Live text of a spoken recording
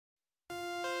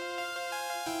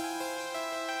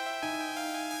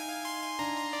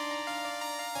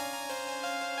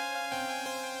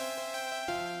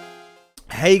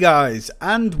Hey guys,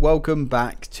 and welcome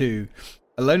back to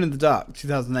Alone in the Dark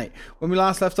 2008. When we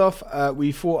last left off,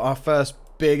 we fought our first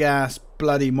big ass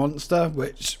bloody monster,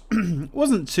 which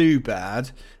wasn't too bad.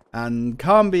 And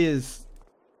Carnby is...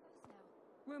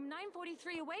 Room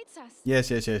 943 awaits us.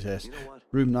 Yes. You know what?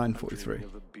 Room 943. I'm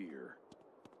dreaming of a beer.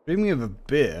 Dreaming of a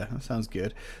beer? That sounds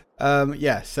good.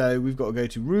 Yeah, so we've got to go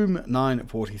to room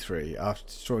 943 after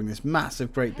destroying this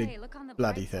massive, great big Look on the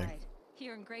bloody bright thing. side.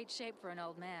 You're in great shape for an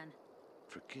old man.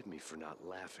 Forgive me for not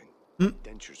laughing. Hmm? My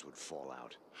dentures would fall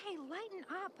out. Hey, lighten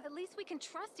up. At least we can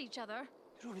trust each other.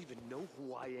 You don't even know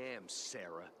who I am,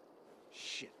 Sarah.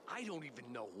 Shit, I don't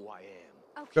even know who I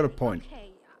am. Okay, Got a point.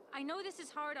 Okay, I know this is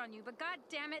hard on you, but god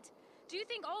damn it, do you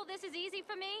think all this is easy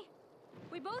for me?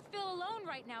 We both feel alone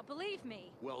right now, believe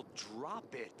me. Well,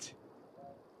 drop it.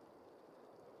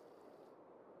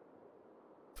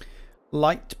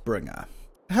 Lightbringer.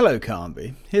 Hello,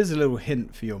 Carnby. Here's a little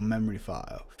hint for your memory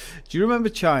file. Do you remember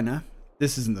China?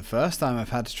 This isn't the first time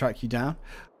I've had to track you down.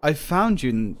 I found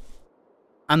you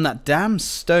and that damn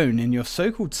stone in your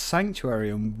so-called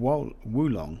sanctuary in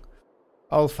Wulong.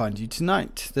 I'll find you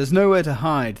tonight. There's nowhere to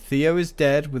hide. Theo is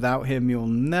dead. Without him, you'll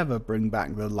never bring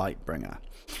back the Lightbringer.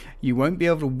 You won't be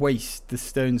able to waste the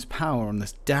stone's power on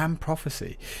this damn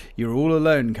prophecy. You're all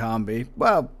alone, Carnby.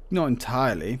 Well, not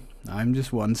entirely. I'm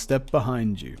just one step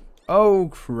behind you. Oh,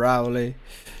 Crowley.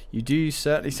 You do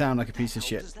certainly sound like a piece of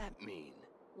shit. What does that mean?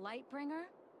 Lightbringer?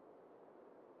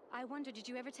 I wonder, did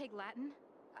you ever take Latin?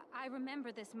 I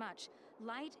remember this much.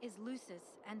 Light is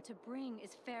Lucis, and to bring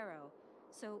is Pharaoh.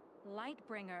 So,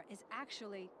 Lightbringer is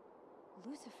actually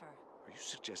Lucifer. Are you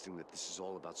suggesting that this is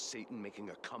all about Satan making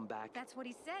a comeback? That's what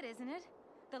he said, isn't it?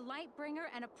 The Lightbringer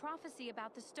and a prophecy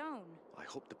about the stone. I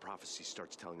hope the prophecy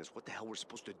starts telling us what the hell we're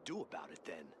supposed to do about it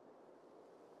then.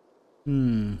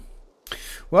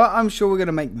 Well, I'm sure we're going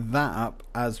to make that up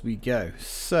as we go.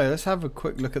 So, let's have a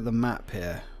quick look at the map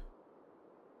here.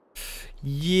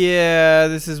 Yeah,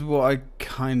 this is what I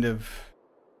kind of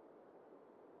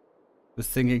was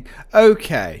thinking.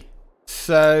 Okay,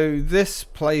 so this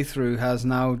playthrough has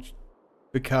now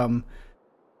become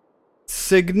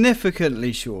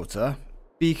significantly shorter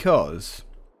because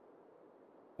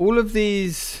all of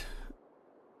these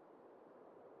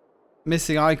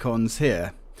missing icons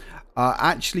here are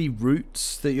actually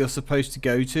routes that you're supposed to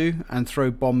go to and throw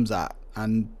bombs at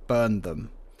and burn them.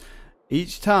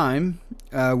 Each time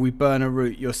we burn a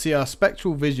route, you'll see our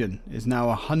spectral vision is now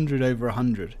 100 over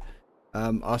 100.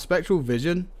 Our spectral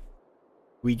vision,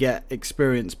 we get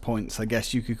experience points, I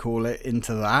guess you could call it,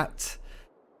 into that.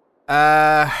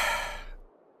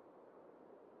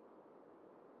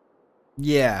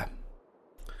 Yeah.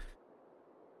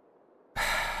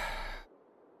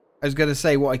 I was going to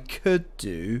say what I could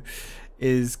do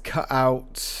is cut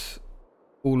out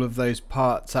all of those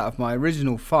parts out of my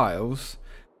original files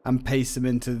and paste them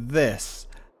into this.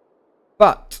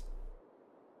 But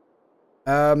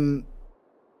I've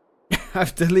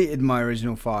deleted my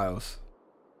original files.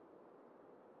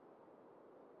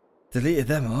 Deleted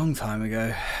them a long time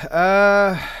ago.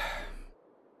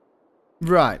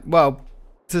 Right, well,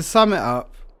 to sum it up,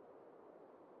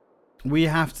 we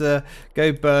have to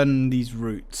go burn these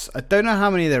routes. I don't know how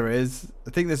many there is.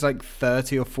 I think there's like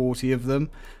 30 or 40 of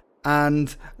them. And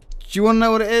do you want to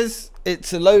know what it is?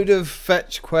 It's a load of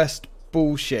fetch quest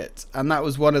bullshit. And that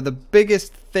was one of the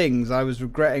biggest things I was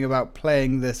regretting about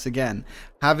playing this again.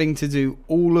 Having to do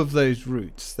all of those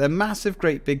routes. They're massive,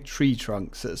 great big tree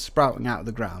trunks that are sprouting out of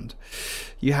the ground.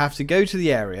 You have to go to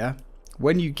the area.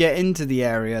 When you get into the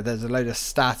area, there's a load of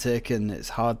static and it's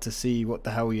hard to see what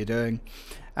the hell you're doing.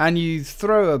 And you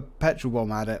throw a petrol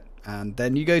bomb at it, and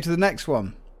then you go to the next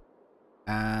one,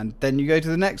 and then you go to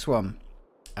the next one,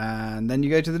 and then you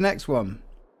go to the next one,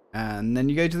 and then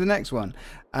you go to the next one,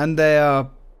 and they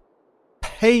are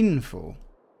painful.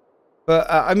 But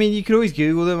I mean, you can always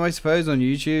Google them, I suppose, on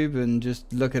YouTube and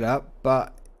just look it up.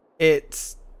 But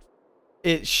it's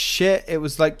shit. It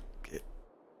was like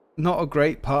not a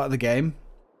great part of the game.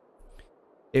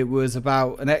 It was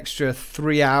about an extra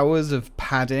 3 hours of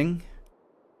padding.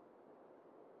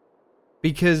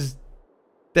 Because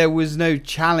there was no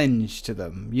challenge to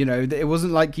them. You know, it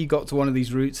wasn't like you got to one of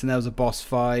these routes and there was a boss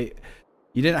fight.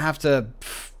 You didn't have to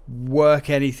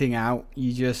work anything out.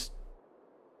 You just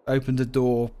opened a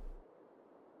door,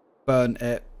 burnt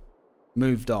it,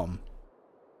 moved on.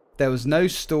 There was no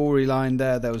storyline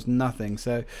there. There was nothing.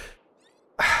 So,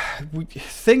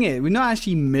 thing is, we're not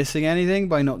actually missing anything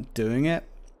by not doing it.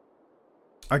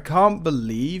 I can't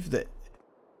believe that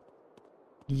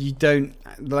you don't,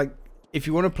 like, if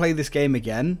you want to play this game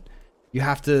again, you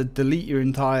have to delete your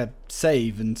entire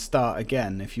save and start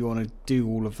again if you want to do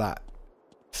all of that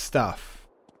stuff.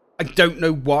 I don't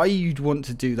know why you'd want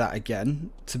to do that again,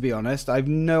 to be honest. I've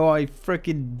no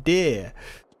freaking idea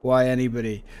why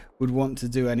anybody would want to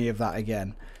do any of that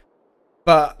again.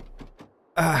 But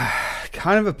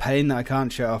kind of a pain that I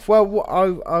can't shut off. Well,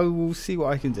 I will see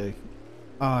what I can do.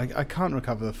 Oh, I can't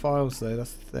recover the files though,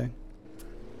 that's the thing.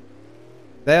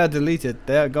 They are deleted,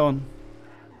 they are gone.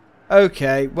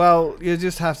 Okay, well, you'll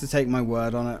just have to take my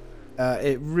word on it.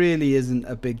 It really isn't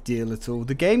a big deal at all.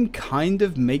 The game kind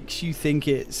of makes you think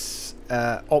it's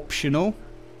optional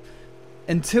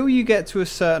until you get to a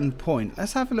certain point.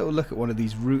 Let's have a little look at one of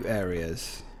these root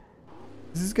areas.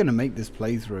 This is going to make this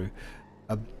playthrough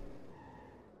a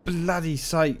bloody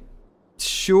sight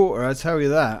shorter, I tell you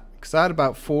that. Because I had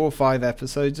about 4 or 5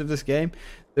 episodes of this game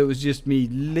that was just me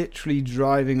literally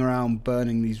driving around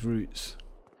burning these roots.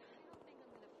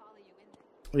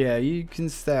 Yeah, you can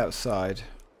stay outside.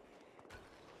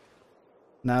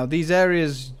 Now, these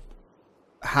areas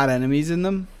had enemies in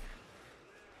them,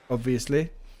 obviously.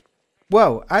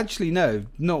 Well, actually, no.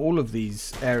 Not all of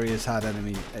these areas had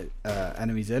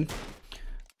enemies in.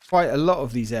 Quite a lot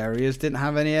of these areas didn't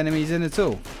have any enemies in at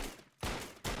all.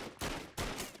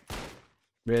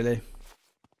 Really.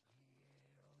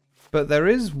 But there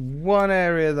is one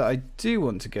area that I do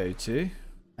want to go to,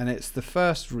 and it's the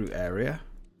first route area.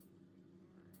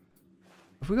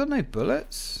 Have we got no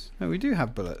bullets? No, we do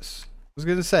have bullets. I was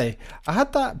going to say, I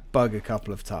had that bug a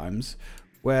couple of times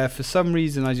where for some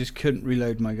reason I just couldn't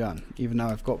reload my gun, even though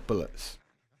I've got bullets.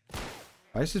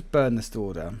 Let's just burn this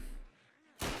door down.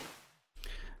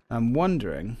 I'm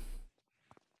wondering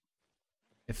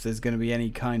if there's going to be any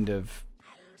kind of...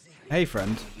 Hey,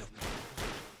 friend.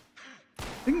 I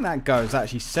think that guy was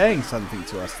actually saying something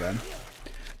to us then.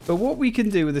 But what we can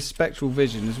do with this spectral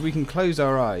vision is we can close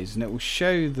our eyes and it will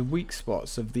show the weak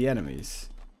spots of the enemies.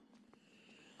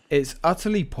 It's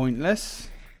utterly pointless,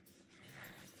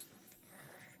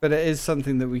 but it is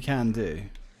something that we can do.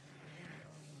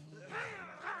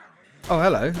 Oh,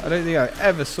 hello. I don't think I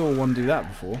ever saw one do that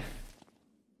before.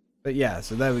 But yeah,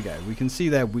 so there we go. We can see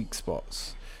their weak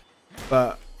spots.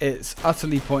 But it's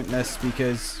utterly pointless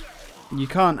because you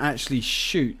can't actually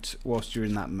shoot whilst you're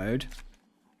in that mode.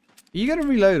 Are you going to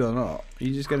reload or not? Are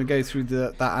you just going to go through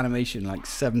that animation like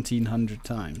 1,700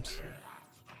 times?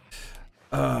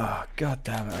 Oh, god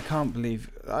damn it. I can't believe...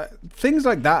 things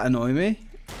like that annoy me.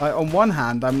 Like, on one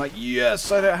hand, I'm like,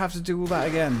 yes, I don't have to do all that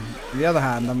again. On the other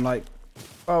hand, I'm like,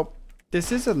 well,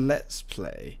 this is a let's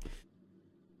play.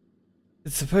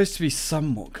 It's supposed to be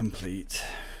somewhat complete.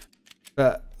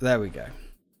 But there we go.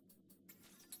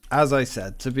 As I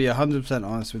said, to be 100%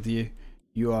 honest with you,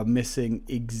 you are missing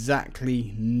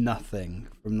exactly nothing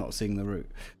from not seeing the route.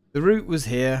 The route was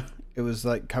here. It was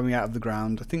like coming out of the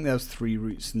ground. I think there was 3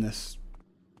 routes in this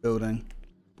building.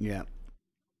 Yeah.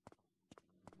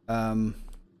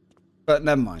 But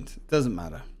never mind. It doesn't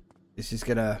matter. It's just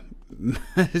gonna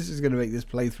it's just gonna make this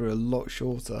playthrough a lot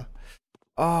shorter.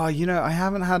 Oh, you know, I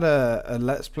haven't had a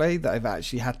let's play that I've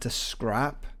actually had to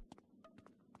scrap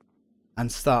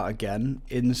and start again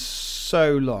in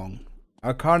so long.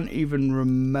 I can't even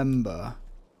remember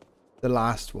the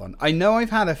last one. I know I've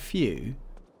had a few.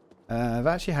 I've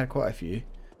actually had quite a few.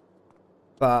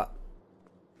 But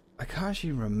I can't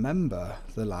actually remember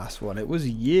the last one. It was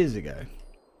years ago.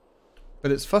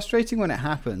 But it's frustrating when it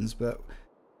happens. And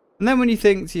then when you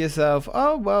think to yourself,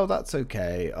 oh, well, that's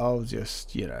okay. I'll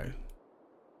just, you know,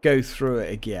 go through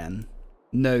it again.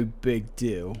 No big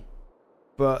deal.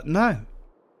 But no.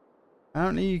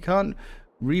 Apparently you can't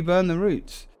reburn the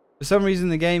roots. For some reason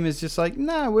the game is just like,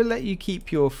 no, we'll let you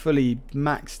keep your fully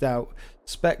maxed out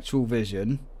spectral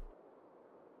vision.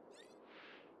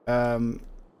 In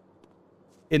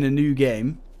a new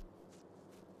game.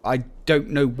 I don't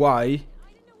know why. I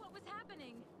didn't know what was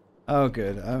happening. Oh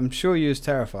good, I'm sure you was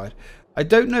terrified. I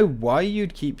don't know why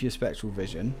you'd keep your spectral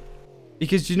vision.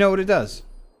 Because do you know what it does?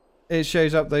 It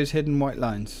shows up those hidden white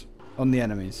lines on the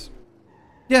enemies.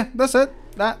 Yeah, that's it.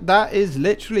 That is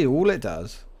literally all it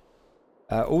does.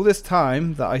 All this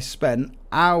time that I spent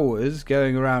hours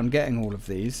going around getting all of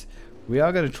these, we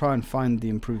are going to try and find the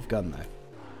improved gun though.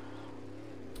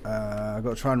 I've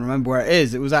got to try and remember where it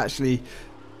is. It was actually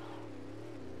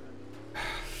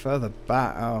further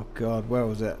back. Oh god, where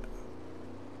was it?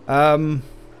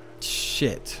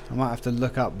 Shit. I might have to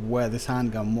look up where this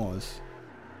handgun was.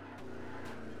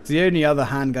 It's the only other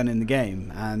handgun in the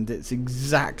game, and it's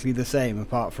exactly the same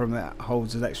apart from it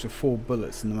holds an extra 4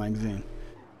 bullets in the magazine.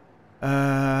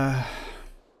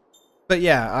 But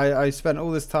yeah, I spent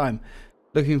all this time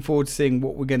looking forward to seeing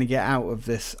what we're going to get out of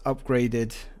this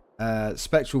upgraded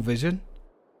spectral vision.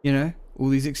 You know, all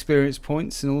these experience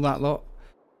points and all that lot.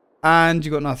 And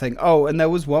you got nothing. Oh, and there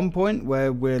was one point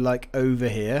where we're like over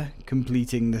here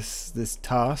completing this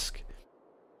task.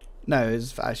 No,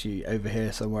 it's actually over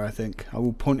here somewhere, I think. I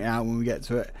will point it out when we get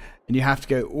to it. And you have to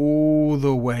go all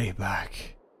the way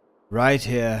back. Right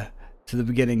here to the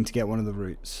beginning to get one of the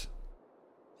routes.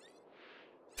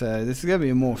 So this is going to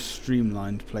be a more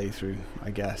streamlined playthrough,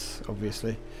 I guess,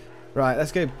 obviously. Right,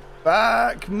 let's go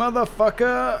back,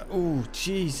 motherfucker. Oh,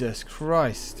 Jesus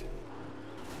Christ.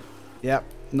 Yep,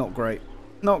 not great.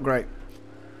 Not great.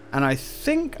 And I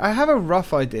think I have a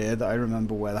rough idea that I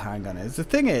remember where the handgun is. The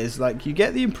thing is, like, you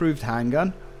get the improved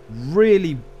handgun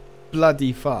really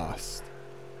bloody fast.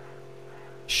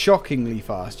 Shockingly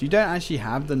fast. You don't actually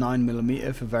have the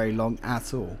 9mm for very long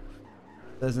at all.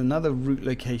 There's another route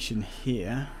location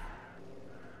here.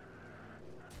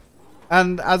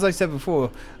 And as I said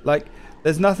before, like,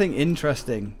 there's nothing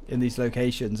interesting in these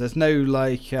locations. There's no,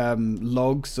 like,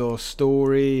 logs or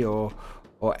story or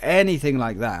anything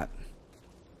like that.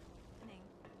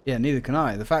 Yeah, neither can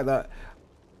I. The fact that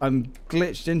I'm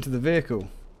glitched into the vehicle.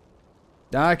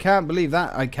 I can't believe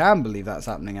that. I can believe that's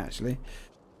happening, actually.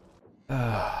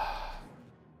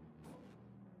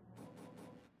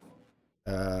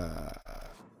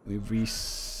 We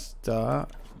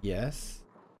restart. Yes.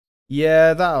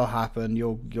 Yeah, that'll happen.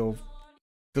 You'll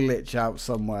glitch out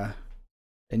somewhere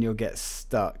and you'll get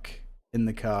stuck in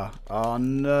the car. Oh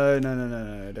no, no, no, no,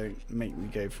 no. Don't make me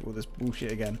go through all this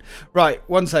bullshit again. Right,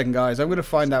 1 second guys. I'm gonna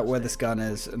find out where this gun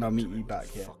is and I'll meet you back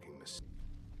here.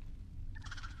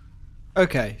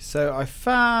 Okay, so I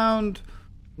found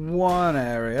one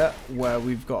area where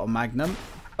we've got a Magnum,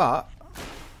 but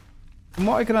from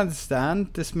what I can understand,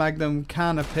 this Magnum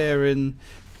can appear in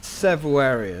several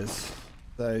areas.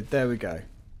 So there we go.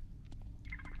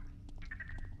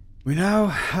 We now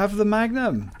have the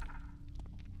Magnum.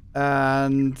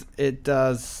 And it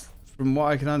does, from what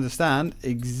I can understand,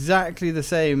 exactly the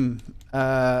same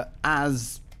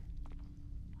as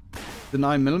the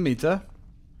 9mm.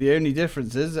 The only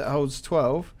difference is it holds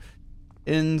 12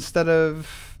 instead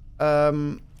of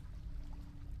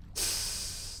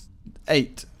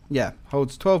 8. Yeah,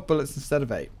 holds 12 bullets instead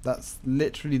of 8. That's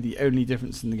literally the only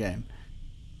difference in the game.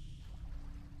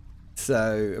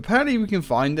 So apparently we can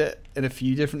find it in a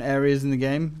few different areas in the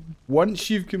game. Once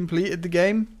you've completed the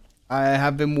game, I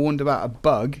have been warned about a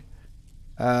bug.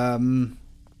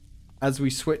 As we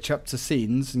switch up to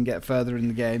scenes and get further in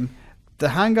the game, the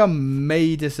handgun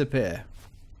may disappear.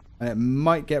 And it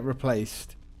might get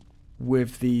replaced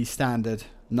with the standard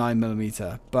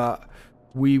 9mm. But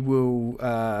we will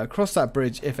cross that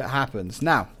bridge if it happens.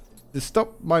 Now, to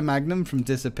stop my Magnum from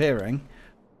disappearing,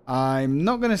 I'm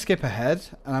not going to skip ahead.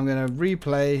 And I'm going to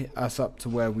replay us up to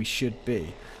where we should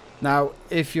be. Now,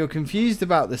 if you're confused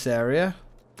about this area,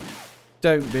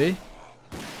 don't be.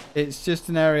 It's just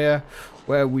an area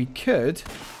where we could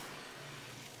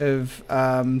have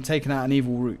taken out an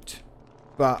evil route.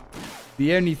 But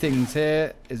the only things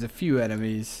here is a few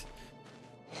enemies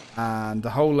and a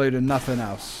whole load of nothing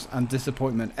else. And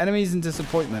disappointment. Enemies and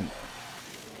disappointment.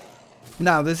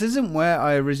 Now, this isn't where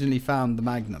I originally found the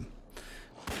Magnum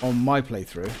on my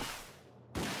playthrough.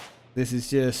 This is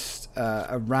just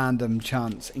a random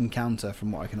chance encounter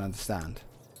from what I can understand.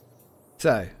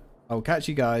 So, I'll catch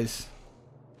you guys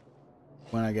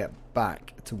when I get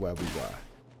back to where we were.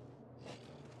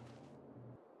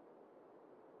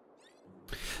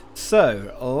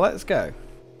 So, let's go.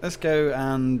 Let's go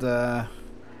and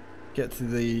get to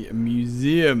the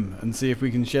museum and see if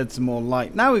we can shed some more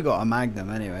light. Now we've got a Magnum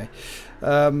anyway.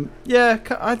 Yeah,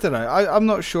 I don't know. I'm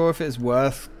not sure if it's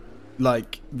worth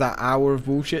like that hour of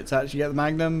bullshit to actually get the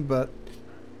Magnum, but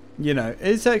you know,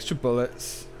 it's extra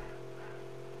bullets.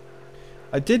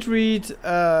 I did read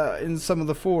in some of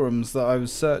the forums that I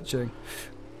was searching,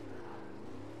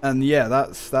 and yeah,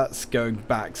 that's going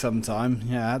back some time.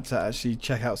 Yeah, I had to actually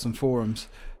check out some forums.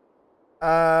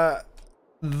 That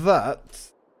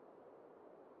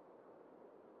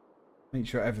make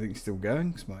sure everything's still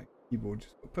going because my keyboard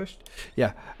just got pushed.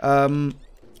 Yeah,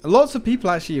 lots of people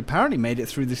actually apparently made it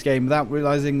through this game without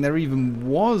realizing there even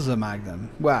was a Magnum.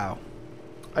 Wow,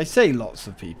 I say lots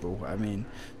of people. I mean,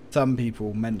 some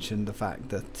people mentioned the fact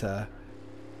that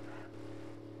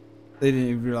they didn't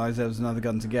even realize there was another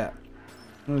gun to get.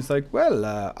 And I was like, well,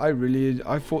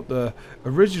 I thought the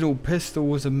original pistol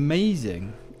was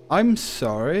amazing. I'm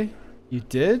sorry. You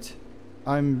did?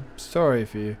 I'm sorry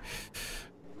for you.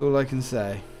 All I can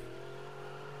say.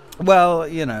 Well,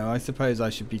 you know, I suppose I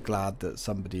should be glad that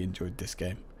somebody enjoyed this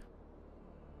game.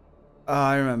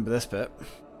 I remember this bit.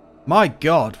 My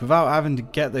God, without having to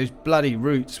get those bloody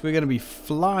routes, we're going to be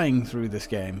flying through this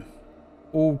game.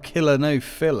 All killer, no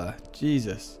filler.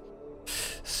 Jesus.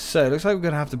 So, it looks like we're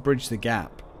going to have to bridge the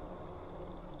gap.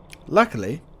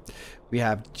 Luckily, we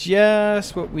have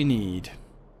just what we need.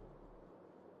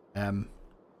 Thank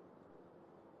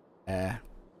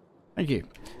you.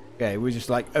 Okay, we're just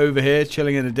like over here,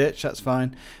 chilling in a ditch. That's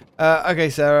fine. Okay,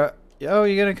 Sarah. Oh,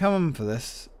 you're going to come on for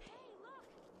this? Hey, look!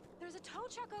 There's a tow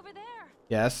truck over there.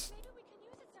 Yes. Maybe we can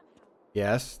use it somehow.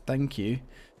 Yes, thank you.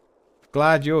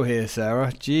 Glad you're here,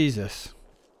 Sarah. Jesus.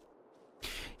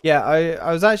 Yeah,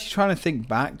 I was actually trying to think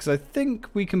back, because I think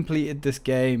we completed this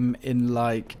game in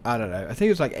like, I don't know, I think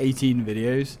it was like 18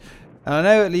 videos. And I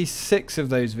know at least 6 of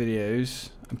those videos,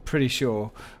 I'm pretty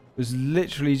sure, was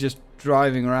literally just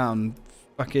driving around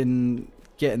fucking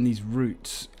getting these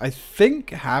routes. I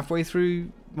think halfway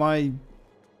through my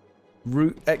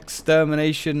route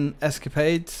extermination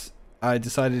escapades, I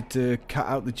decided to cut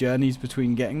out the journeys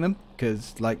between getting them,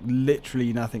 because like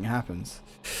literally nothing happens.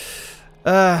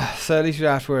 So at least we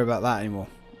don't have to worry about that anymore.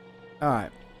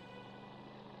 Alright.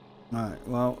 Alright,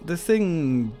 well, this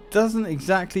thing doesn't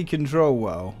exactly control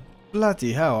well.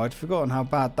 Bloody hell, I'd forgotten how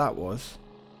bad that was.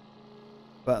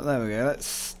 But there we go, let's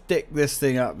stick this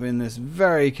thing up in this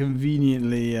very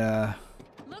conveniently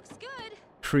Looks good.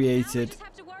 created. Now we just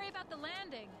have to worry about the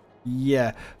landing.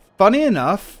 Yeah. Funny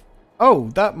enough,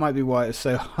 oh, that might be why it's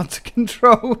so hard to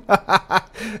control.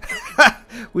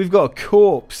 We've got a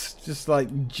corpse just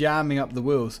like jamming up the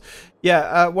wheels.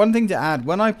 Yeah, one thing to add,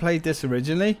 when I played this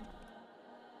originally,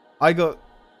 I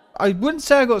wouldn't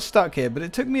say I got stuck here, but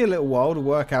it took me a little while to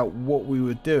work out what we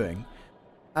were doing.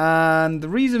 And the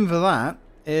reason for that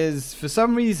is, for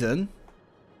some reason,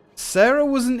 Sarah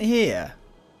wasn't here.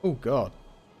 Oh god.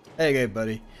 There you go,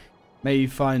 buddy. May you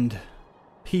find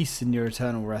peace in your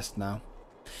eternal rest now.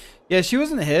 Yeah, she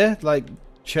wasn't here, like,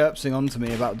 chirping on to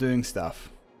me about doing stuff.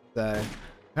 So, I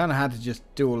kind of had to just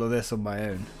do all of this on my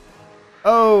own.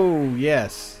 Oh,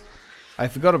 yes. I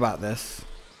forgot about this.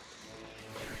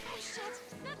 Oh shit!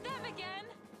 Not them again.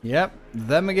 Yep,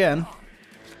 them again.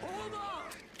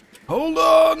 Hold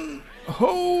on!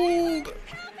 Hold!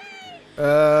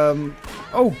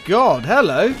 Oh god,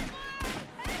 hello.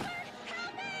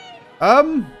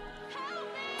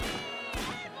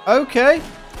 Okay.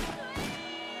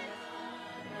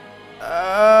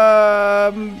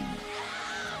 I'll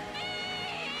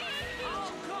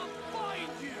come find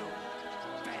you,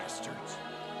 bastards.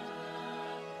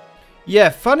 Yeah,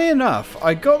 funny enough,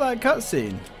 I got that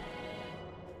cutscene.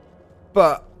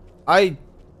 But I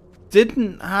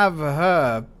didn't have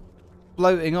her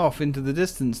floating off into the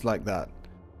distance like that.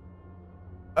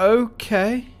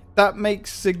 Okay, that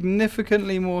makes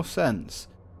significantly more sense.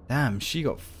 Damn, she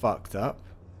got fucked up.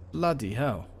 Bloody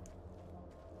hell.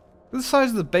 Look at the size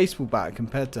of the baseball bat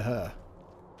compared to her.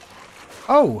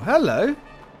 Oh, hello.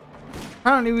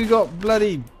 Apparently we got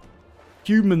bloody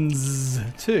humans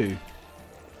too.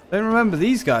 Don't remember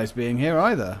these guys being here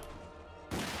either.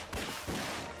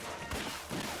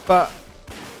 But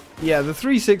yeah, the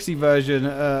 360 version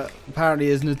apparently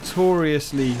is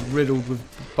notoriously riddled with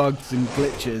bugs and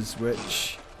glitches,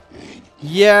 which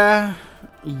yeah,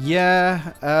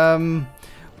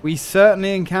 we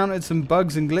certainly encountered some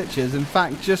bugs and glitches. In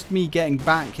fact, just me getting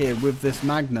back here with this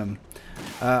Magnum,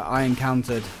 I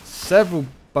encountered several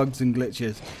bugs and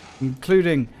glitches,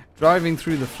 including driving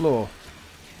through the floor.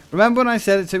 Remember when I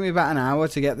said it took me about an hour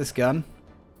to get this gun?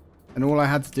 And all I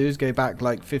had to do is go back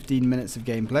like 15 minutes of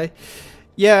gameplay?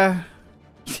 Yeah.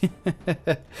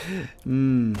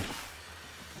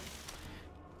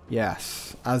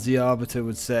 Yes, as the Arbiter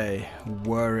would say,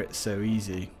 were it so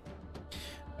easy.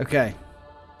 Okay.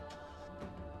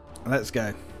 Let's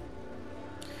go.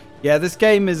 Yeah, this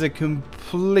game is a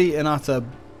complete and utter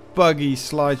buggy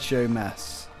slideshow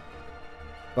mess.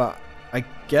 But I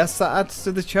guess that adds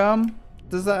to the charm?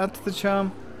 Does that add to the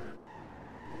charm?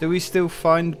 Do we still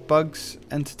find bugs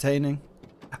entertaining?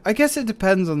 I guess it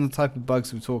depends on the type of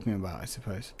bugs we're talking about, I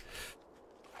suppose.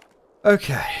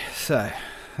 Okay, so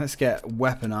let's get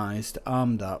weaponized,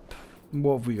 armed up.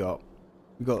 What have we got?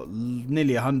 We've got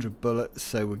nearly 100 bullets,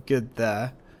 so we're good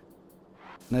there.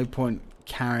 No point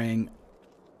carrying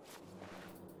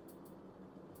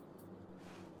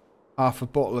half a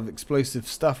bottle of explosive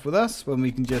stuff with us when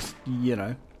we can just, you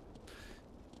know,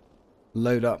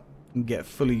 load up and get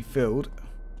fully filled.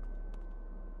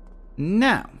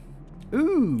 Now,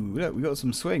 ooh, look, we got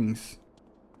some swings.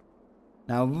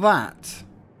 Now that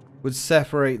would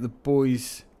separate the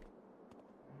boys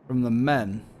from the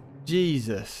men.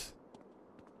 Jesus.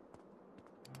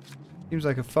 Seems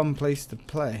like a fun place to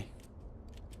play.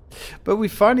 But we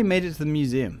finally made it to the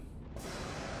museum.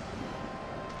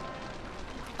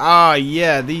 Ah,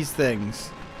 yeah, these things.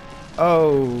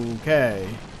 Okay.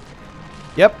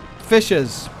 Yep,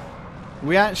 fishers.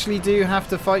 We actually do have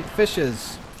to fight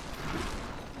fishers.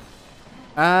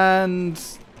 And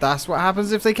that's what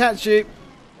happens if they catch you.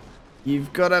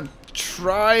 You've got to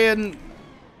try and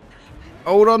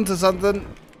hold on to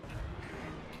something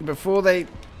before they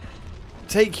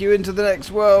take you into the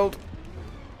next world.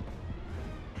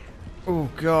 Oh,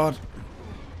 God.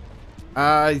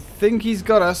 I think he's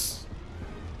got us.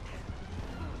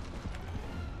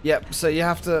 Yep, so you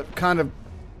have to kind of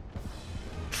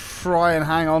try and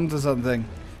hang on to something,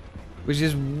 which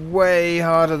is way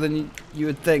harder than you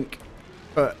would think.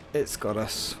 But it's got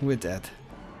us. We're dead.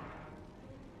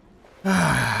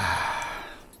 That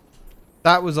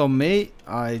was on me.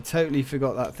 I totally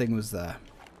forgot that thing was there.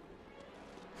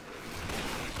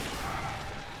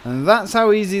 And that's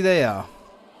how easy they are.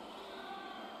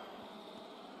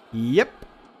 Yep.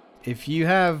 If you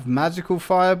have magical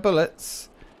fire bullets,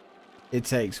 it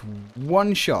takes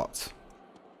one shot.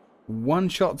 One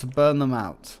shot to burn them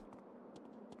out.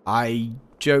 I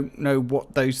don't know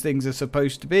what those things are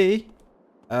supposed to be.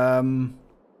 We're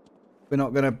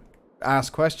not going to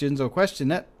ask questions or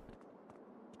question it.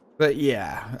 But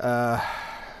yeah,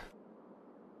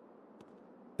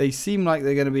 they seem like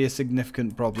they're going to be a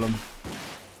significant problem.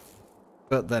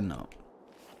 But they're not.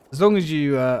 As long as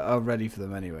you are ready for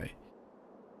them anyway.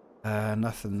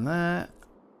 Nothing there.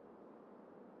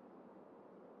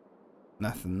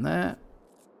 Nothing there.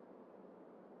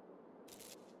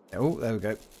 Oh, there we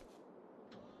go.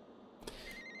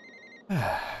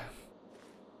 Edward,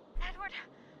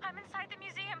 I'm inside the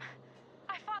museum.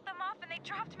 I fought them off and they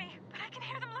dropped me, but I can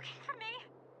hear them looking for me.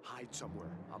 Hide somewhere.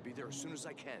 I'll be there as soon as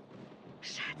I can.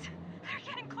 Shit, they're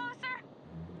getting closer.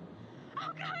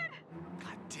 Oh, God.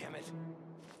 God damn it.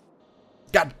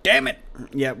 God damn it!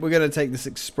 Yeah, we're going to take this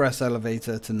express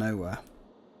elevator to nowhere.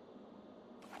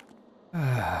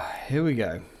 Here we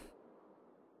go.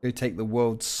 Go take the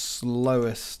world's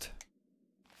slowest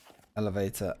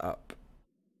elevator up.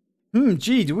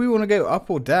 Gee, do we want to go up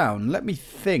or down? Let me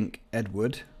think,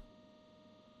 Edward.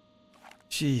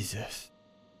 Jesus.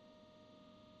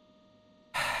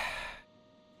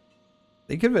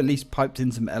 They could have at least piped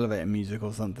in some elevator music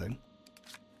or something.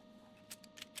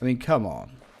 I mean, come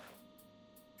on.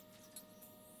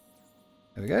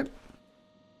 There we go.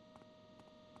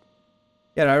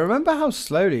 Yeah, and I remember how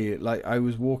slowly, like, I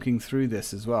was walking through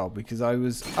this as well, because I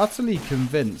was utterly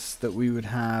convinced that we would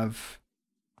have,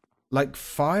 like,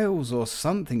 files or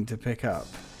something to pick up,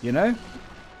 you know?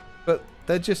 But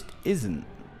there just isn't.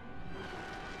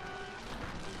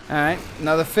 Alright,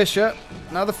 another fisher.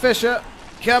 Another fisher.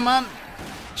 Come on.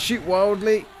 Shoot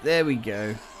wildly. There we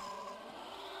go.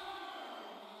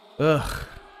 Ugh.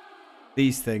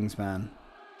 These things, man.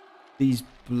 These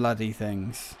bloody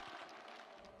things.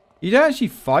 You don't actually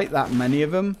fight that many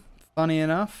of them, funny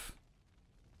enough.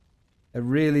 There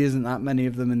really isn't that many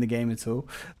of them in the game at all.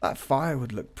 That fire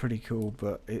would look pretty cool,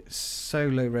 but it's so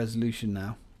low resolution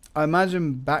now. I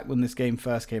imagine back when this game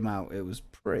first came out, it was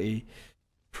pretty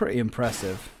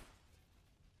impressive.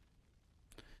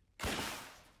 I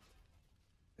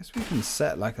guess we can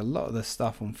set like a lot of this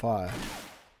stuff on fire.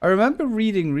 I remember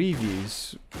reading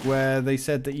reviews where they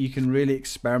said that you can really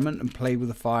experiment and play with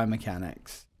the fire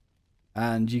mechanics.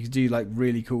 And you could do like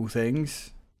really cool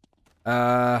things.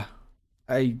 I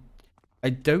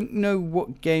don't know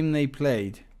what game they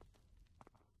played,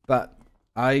 but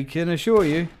I can assure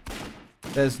you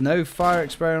there's no fire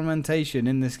experimentation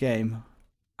in this game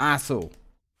at all.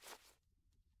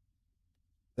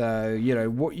 So, you know,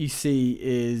 what you see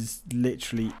is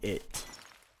literally it.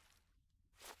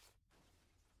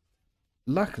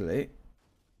 Luckily,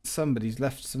 somebody's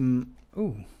left some...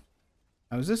 Ooh.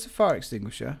 Now, is this a fire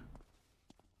extinguisher?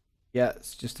 Yeah,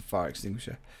 it's just a fire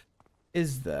extinguisher.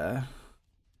 Is there...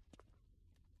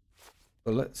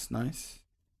 bullets? Nice.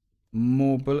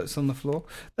 More bullets on the floor.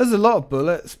 There's a lot of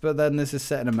bullets, but then this is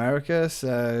set in America,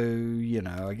 so, you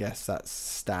know, I guess that's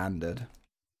standard.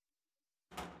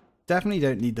 Definitely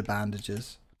don't need the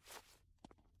bandages.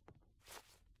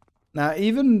 Now,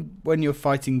 even when you're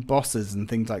fighting bosses and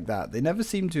things like that, they never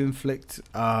seem to inflict...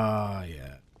 Ah,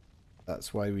 yeah.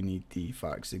 That's why we need the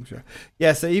fire extinguisher.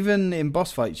 Yeah, so even in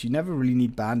boss fights, you never really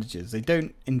need bandages. They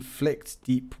don't inflict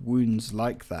deep wounds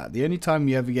like that. The only time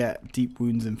you ever get deep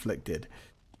wounds inflicted,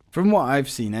 from what I've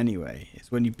seen anyway,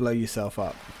 is when you blow yourself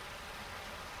up.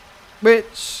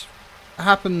 Which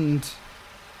happened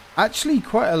actually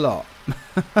quite a lot.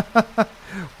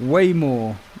 Way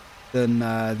more than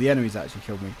the enemies actually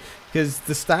killed me. Because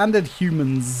the standard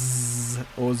humans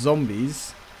or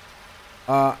zombies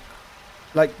are...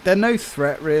 like, they're no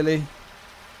threat, really.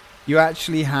 You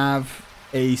actually have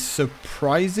a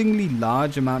surprisingly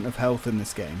large amount of health in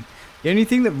this game. The only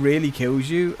thing that really kills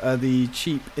you are the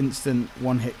cheap instant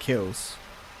one-hit kills,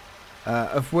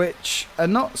 of which are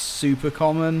not super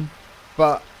common,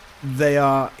 but they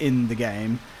are in the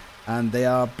game, and they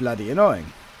are bloody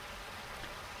annoying.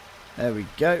 There we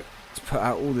go. Let's put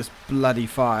out all this bloody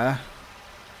fire.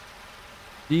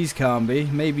 These can't be.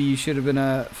 Maybe you should have been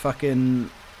a fucking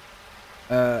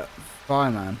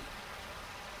fireman.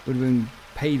 Would have been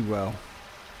paid well.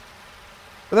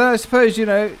 But then I suppose, you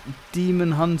know,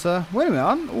 demon hunter. Wait a minute,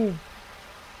 aren't all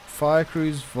fire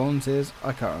crews volunteers?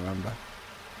 I can't remember.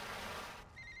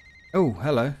 Oh,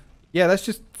 hello. Yeah, let's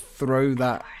just throw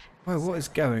that. Whoa, what is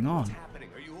going on? What's happening?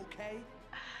 Are you okay?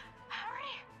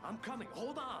 Hurry! I'm coming.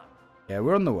 Hold on. Yeah,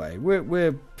 we're on the way.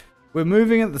 We're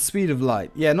moving at the speed of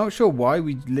light. Yeah, not sure why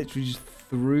we literally just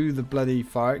threw the bloody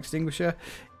fire extinguisher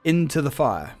into the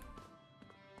fire.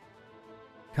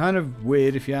 Kind of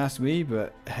weird if you ask me,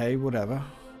 but hey, whatever.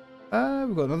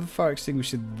 We've got another fire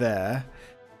extinguisher there.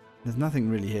 There's nothing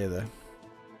really here though.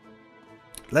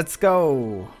 Let's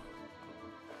go.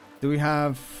 Do we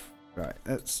have... Right,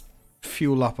 let's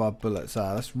fuel up our bullets.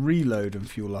 Let's reload and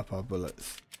fuel up our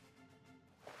bullets.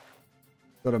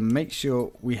 Got to make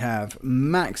sure we have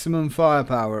maximum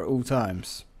firepower at all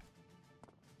times.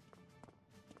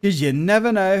 Because you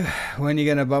never know when you're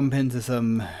going to bump into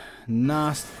some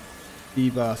nasty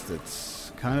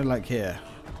bastards. Kind of like here.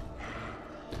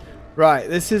 Right,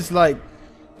 this is like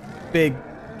big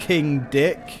King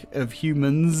Dick of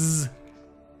humans.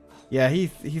 Yeah, he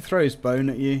throws bone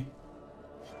at you.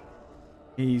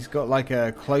 He's got like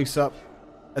a close-up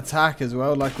attack as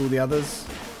well, like all the others.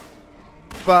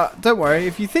 But don't worry,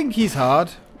 if you think he's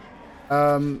hard,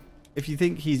 if you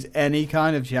think he's any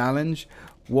kind of challenge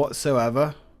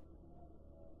whatsoever,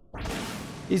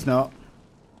 he's not.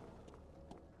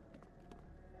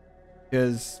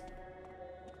 Because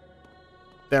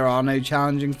there are no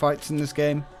challenging fights in this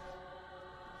game.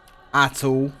 At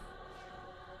all.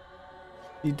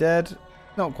 You dead?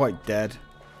 Not quite dead.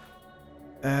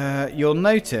 You'll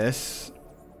notice...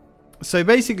 So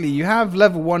basically you have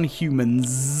level 1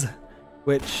 humans,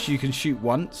 which you can shoot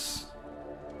once.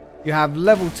 You have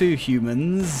level 2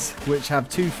 humans, which have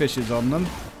 2 fishes on them.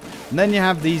 And then you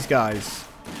have these guys.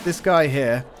 This guy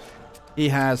here, he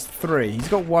has 3. He's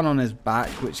got 1 on his back,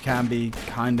 which can be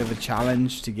kind of a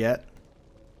challenge to get.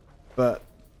 But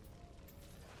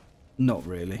not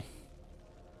really.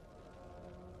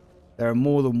 There are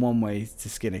more than one way to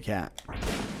skin a cat.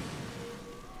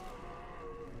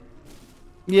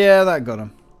 Yeah, that got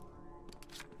him.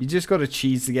 You just got to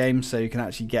cheese the game so you can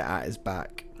actually get at his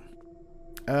back.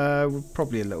 We're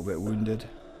probably a little bit wounded.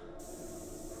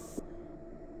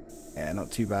 Yeah,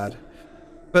 not too bad.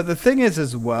 But the thing is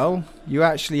as well, you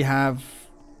actually have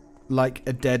like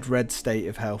a dead red state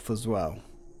of health as well.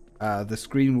 The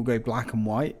screen will go black and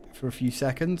white for a few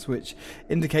seconds, which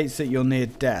indicates that you're near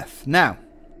death. Now,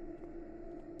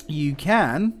 you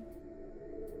can...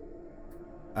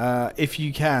 if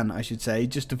you can, I should say,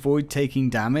 just avoid taking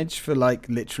damage for like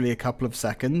literally a couple of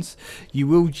seconds. You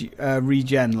will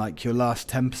regen like your last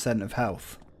 10% of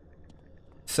health.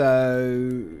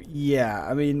 So yeah,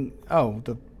 I mean, we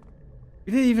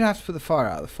didn't even have to put the fire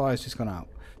out. The fire's just gone out.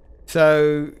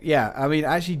 So yeah, I mean,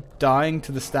 actually dying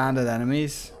to the standard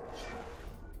enemies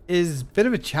is a bit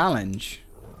of a challenge.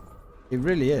 It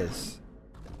really is.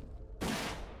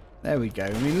 There we go.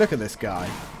 I mean, look at this guy.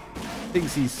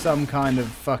 Thinks he's some kind of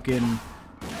fucking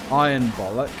iron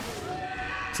bollock.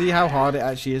 See how hard it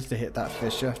actually is to hit that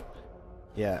fisher?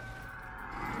 Yeah.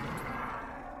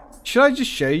 Should I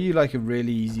just show you like a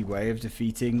really easy way of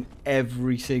defeating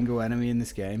every single enemy in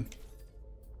this game?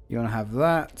 You want to have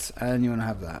that, and you want to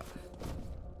have that.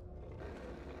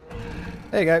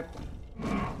 There you go.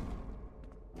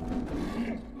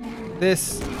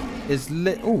 This is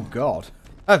oh god.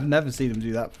 I've never seen him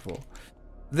do that before.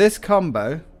 This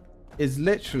combo is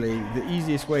literally the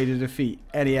easiest way to defeat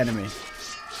any enemy.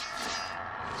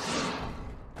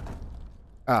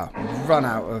 Run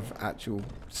out of actual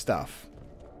stuff.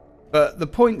 But the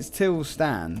point still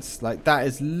stands. Like, that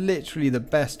is literally the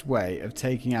best way of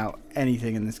taking out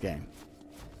anything in this game.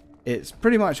 It's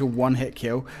pretty much a one-hit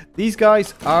kill. These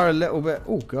guys are a little bit...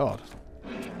 Oh, God.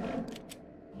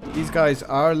 These guys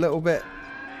are a little bit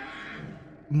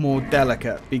more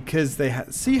delicate because they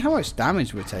see how much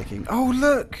damage we're taking. Oh,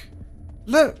 look!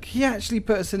 Look! He actually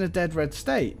put us in a dead red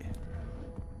state.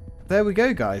 There we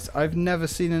go, guys. I've never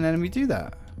seen an enemy do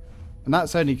that. And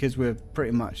that's only because we're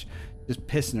pretty much just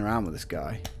pissing around with this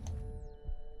guy.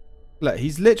 Look,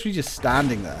 he's literally just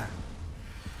standing there.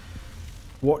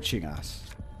 Watching us.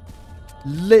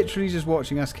 Literally just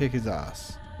watching us kick his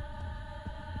ass.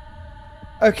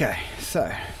 Okay,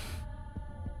 so.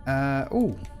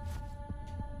 Ooh.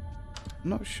 I'm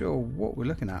not sure what we're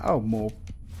looking at. Oh, more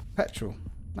petrol.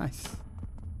 Nice.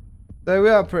 So we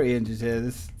are pretty injured here.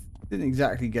 This didn't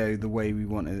exactly go the way we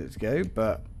wanted it to go,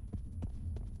 but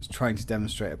just trying to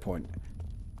demonstrate a point.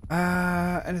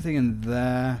 Anything in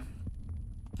there?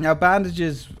 Now,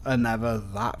 bandages are never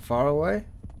that far away.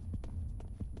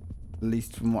 At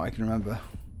least from what I can remember.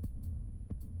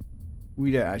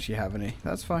 We don't actually have any.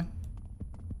 That's fine.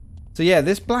 So yeah,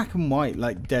 this black and white,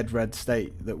 like dead red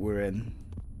state that we're in.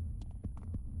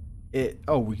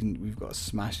 We've got to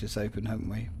smash this open, haven't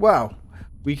we? Well,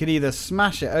 we could either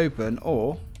smash it open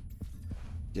or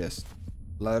just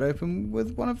blow it open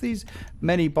with one of these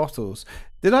many bottles.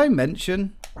 Did I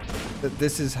mention that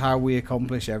this is how we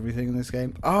accomplish everything in this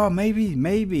game? Oh,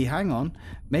 maybe, hang on.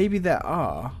 Maybe there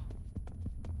are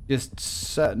just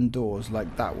certain doors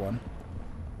like that one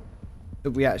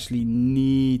that we actually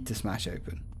need to smash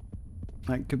open.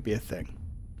 That could be a thing.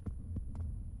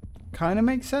 Kind of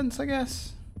makes sense, I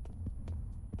guess.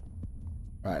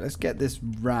 Right, let's get this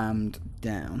rammed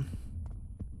down.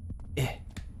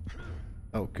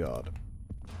 Oh god.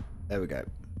 There we go.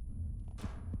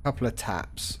 Couple of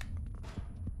taps.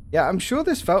 Yeah, I'm sure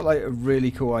this felt like a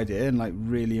really cool idea and like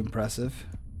really impressive.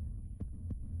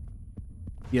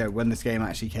 You know, when this game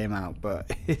actually came out,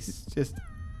 but it's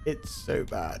so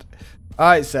bad.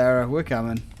 Alright, Sarah, we're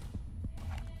coming.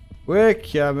 We're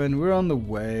coming, we're on the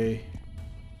way.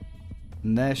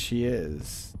 And there she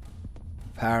is.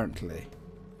 Apparently.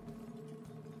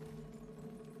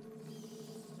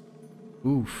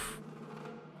 Oof.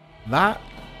 That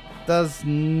does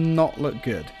not look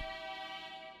good.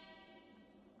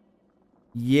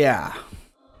 Yeah.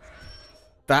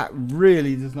 That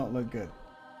really does not look good.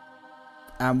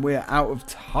 And we're out of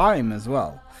time as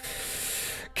well.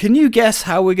 Can you guess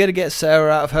how we're going to get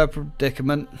Sarah out of her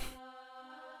predicament?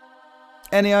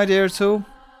 Any idea at all?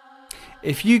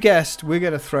 If you guessed we're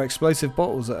going to throw explosive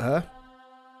bottles at her,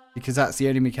 because that's the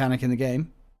only mechanic in the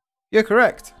game, you're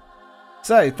correct.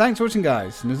 So, thanks for watching,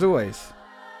 guys, and as always,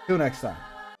 till next time.